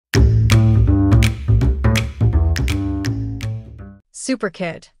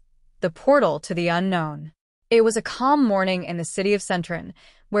SuperKid, the portal to the unknown. It was a calm morning in the city of Centron,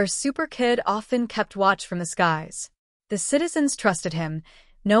 where SuperKid often kept watch from the skies. The citizens trusted him,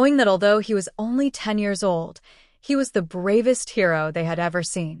 knowing that although he was only 10 years old, he was the bravest hero they had ever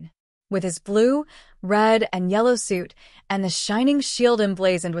seen. With his blue, red, and yellow suit, and the shining shield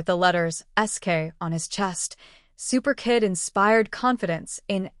emblazoned with the letters SK on his chest, SuperKid inspired confidence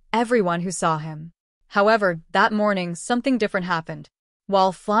in everyone who saw him. However, that morning, something different happened.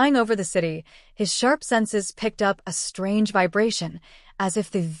 While flying over the city, his sharp senses picked up a strange vibration, as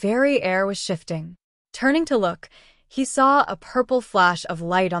if the very air was shifting. Turning to look, he saw a purple flash of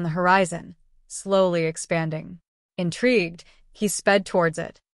light on the horizon, slowly expanding. Intrigued, he sped towards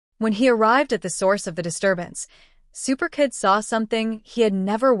it. When he arrived at the source of the disturbance, SuperKid saw something he had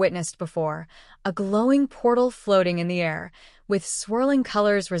never witnessed before, a glowing portal floating in the air, with swirling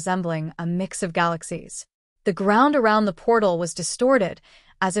colors resembling a mix of galaxies. The ground around the portal was distorted,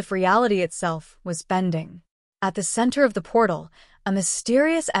 as if reality itself was bending. At the center of the portal, a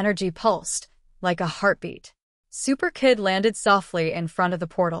mysterious energy pulsed, like a heartbeat. SuperKid landed softly in front of the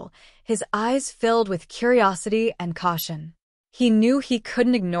portal, his eyes filled with curiosity and caution. He knew he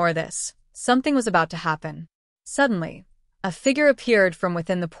couldn't ignore this. Something was about to happen. Suddenly, a figure appeared from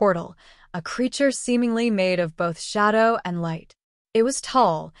within the portal, a creature seemingly made of both shadow and light. It was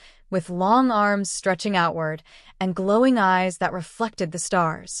tall, with long arms stretching outward and glowing eyes that reflected the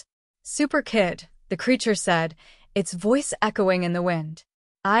stars. SuperKid, the creature said, its voice echoing in the wind.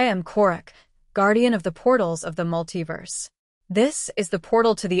 I am Korak, guardian of the portals of the multiverse. This is the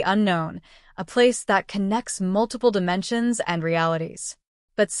portal to the unknown, a place that connects multiple dimensions and realities.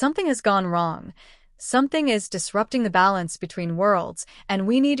 But something has gone wrong. Something is disrupting the balance between worlds, and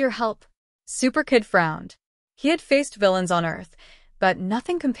we need your help. SuperKid frowned. He had faced villains on Earth, but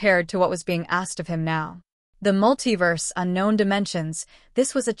nothing compared to what was being asked of him now. The multiverse, unknown dimensions,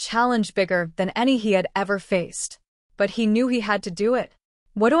 this was a challenge bigger than any he had ever faced. But he knew he had to do it.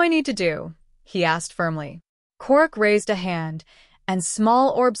 What do I need to do? He asked firmly. Korak raised a hand, and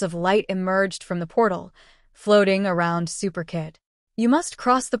small orbs of light emerged from the portal, floating around SuperKid. You must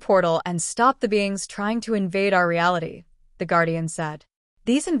cross the portal and stop the beings trying to invade our reality, the Guardian said.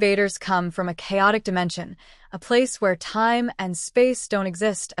 These invaders come from a chaotic dimension, a place where time and space don't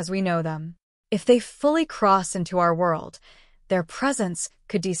exist as we know them. If they fully cross into our world, their presence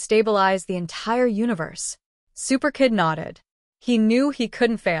could destabilize the entire universe. SuperKid nodded. He knew he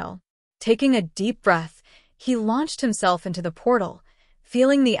couldn't fail. Taking a deep breath, he launched himself into the portal,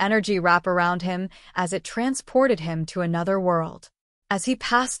 feeling the energy wrap around him as it transported him to another world. As he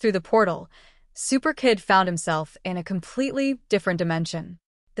passed through the portal, SuperKid found himself in a completely different dimension.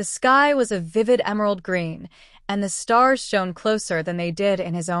 The sky was a vivid emerald green, and the stars shone closer than they did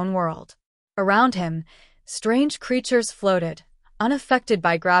in his own world. Around him, strange creatures floated, unaffected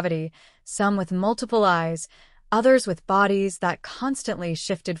by gravity, some with multiple eyes, others with bodies that constantly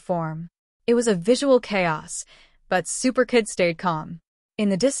shifted form. It was a visual chaos, but SuperKid stayed calm. In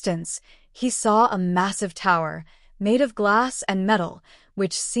the distance, he saw a massive tower, made of glass and metal,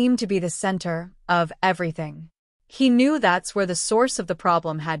 which seemed to be the center of everything. He knew that's where the source of the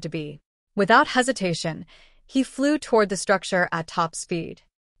problem had to be. Without hesitation, he flew toward the structure at top speed.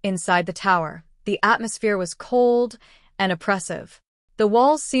 Inside the tower, the atmosphere was cold and oppressive. The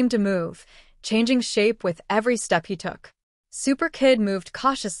walls seemed to move, changing shape with every step he took. SuperKid moved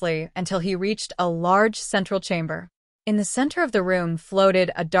cautiously until he reached a large central chamber. In the center of the room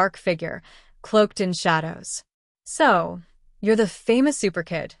floated a dark figure, cloaked in shadows. So, you're the famous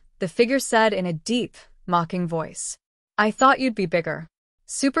SuperKid, the figure said in a deep, mocking voice. I thought you'd be bigger.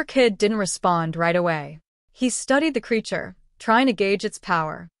 SuperKid didn't respond right away. He studied the creature, trying to gauge its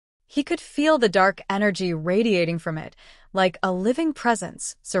power. He could feel the dark energy radiating from it, like a living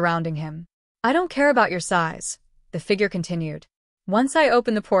presence surrounding him. I don't care about your size, the figure continued. Once I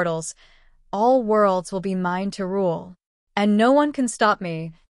open the portals, all worlds will be mine to rule. And no one can stop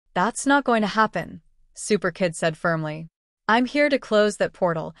me. That's not going to happen, SuperKid said firmly. I'm here to close that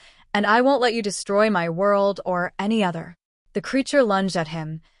portal, and I won't let you destroy my world or any other. The creature lunged at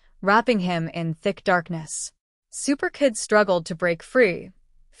him, wrapping him in thick darkness. SuperKid struggled to break free,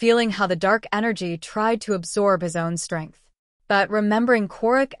 feeling how the dark energy tried to absorb his own strength. But remembering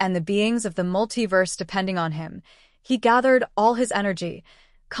Korak and the beings of the multiverse depending on him, he gathered all his energy,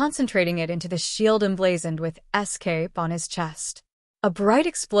 concentrating it into the shield emblazoned with SK on his chest. A bright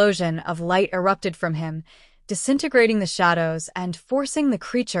explosion of light erupted from him, disintegrating the shadows and forcing the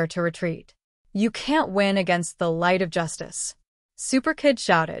creature to retreat. You can't win against the light of justice, SuperKid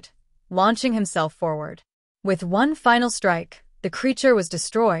shouted, launching himself forward. With one final strike, the creature was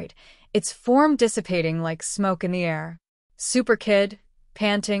destroyed, its form dissipating like smoke in the air. SuperKid,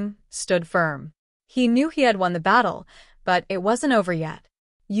 panting, stood firm. He knew he had won the battle, but it wasn't over yet.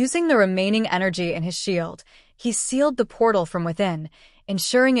 Using the remaining energy in his shield, he sealed the portal from within,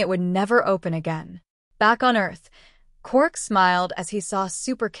 ensuring it would never open again. Back on Earth, Cork smiled as he saw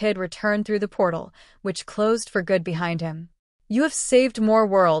SuperKid return through the portal, which closed for good behind him. "You have saved more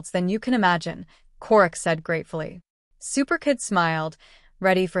worlds than you can imagine," Cork said gratefully. SuperKid smiled,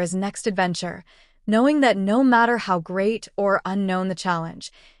 ready for his next adventure, knowing that no matter how great or unknown the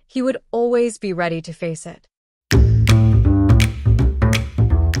challenge, he would always be ready to face it.